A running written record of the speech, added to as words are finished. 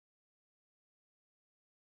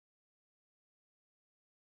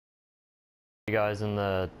You guys in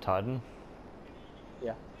the Titan?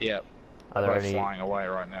 Yeah. Yep. Are there We're any flying away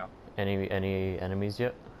right now. any enemies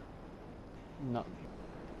yet? No.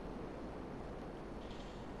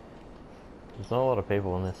 There's not a lot of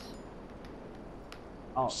people in this.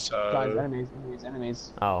 Oh, So- guys,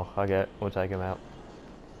 enemies. Oh, okay, we'll take him out.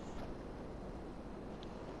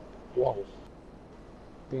 Whoa.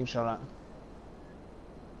 Being shot at.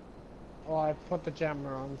 Oh, I put the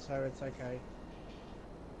jammer on, so it's okay.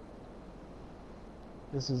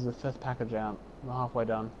 This is the 5th package out. We're halfway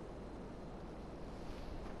done.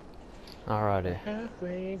 Alrighty.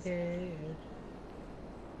 Halfway there.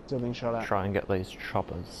 Still being shot at. Try and get these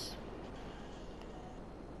choppers.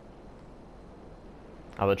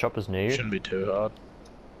 Are the choppers near you? Shouldn't be too hard.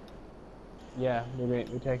 Yeah, we're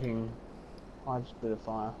taking quite a bit of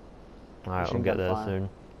fire. Alright, we'll Machine get gun there fire. soon.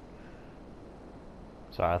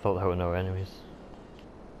 Sorry, I thought there were no enemies.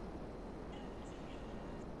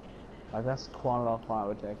 Like, that's quite a lot of fire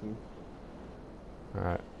we're taking.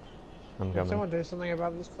 Alright. I'm Can coming. someone do something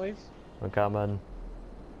about this, please? I'm coming.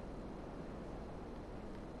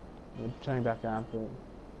 We're turning back after it.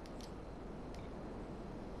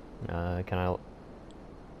 Can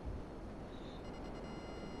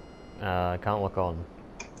I... can't look on.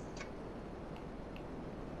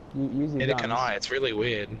 Use your Neither guns. can I, it's really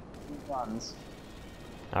weird. Use guns.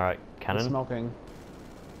 Alright, We're cannon? smoking.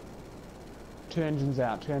 2 engines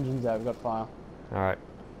out, we've got fire. Alright.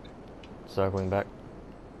 Circling back.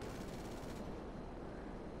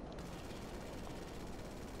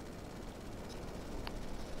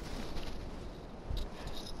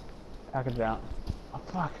 Package out. Oh,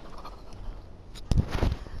 fuck.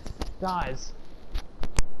 Guys.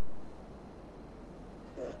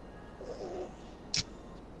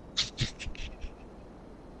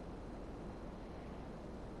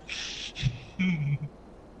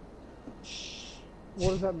 What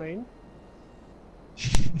does that mean?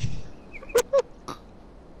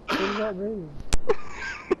 What does that mean?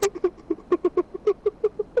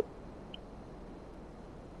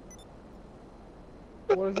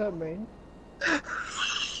 What does that mean?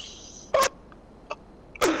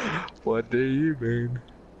 What do you mean?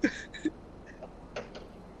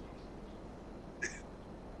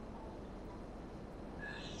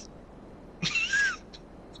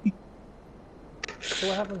 So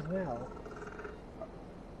what happens now?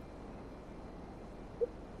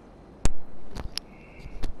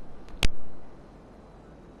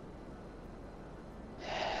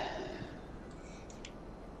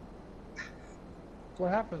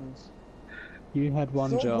 What happens? You had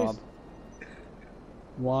one Don't job. waste-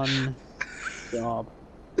 One job.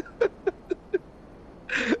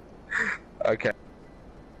 Okay.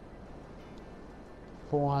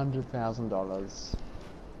 $400,000.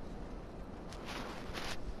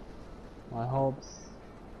 My hopes,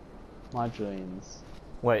 my dreams.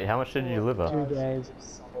 Wait, how much did you deliver? 2 days of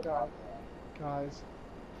solid Guys, hard work. guys,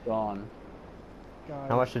 Gone. guys.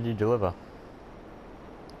 How much did you deliver?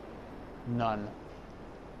 None.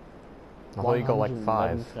 I thought you got like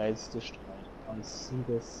 111 5. crates destroyed. Not a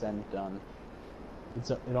single cent done.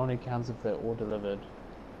 It only counts if they're all delivered.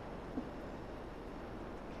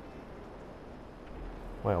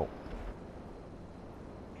 Well,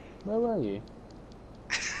 Where were you?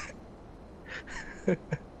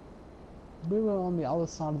 We were on the other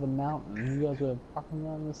side of the mountain. You guys were fucking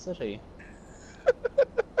around the city.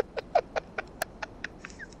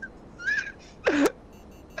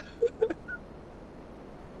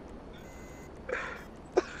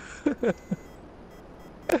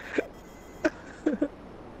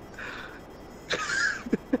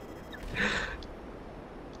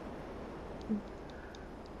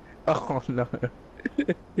 Oh no.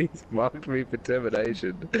 He's marked me for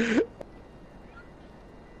termination. You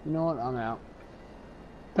know what? I'm out.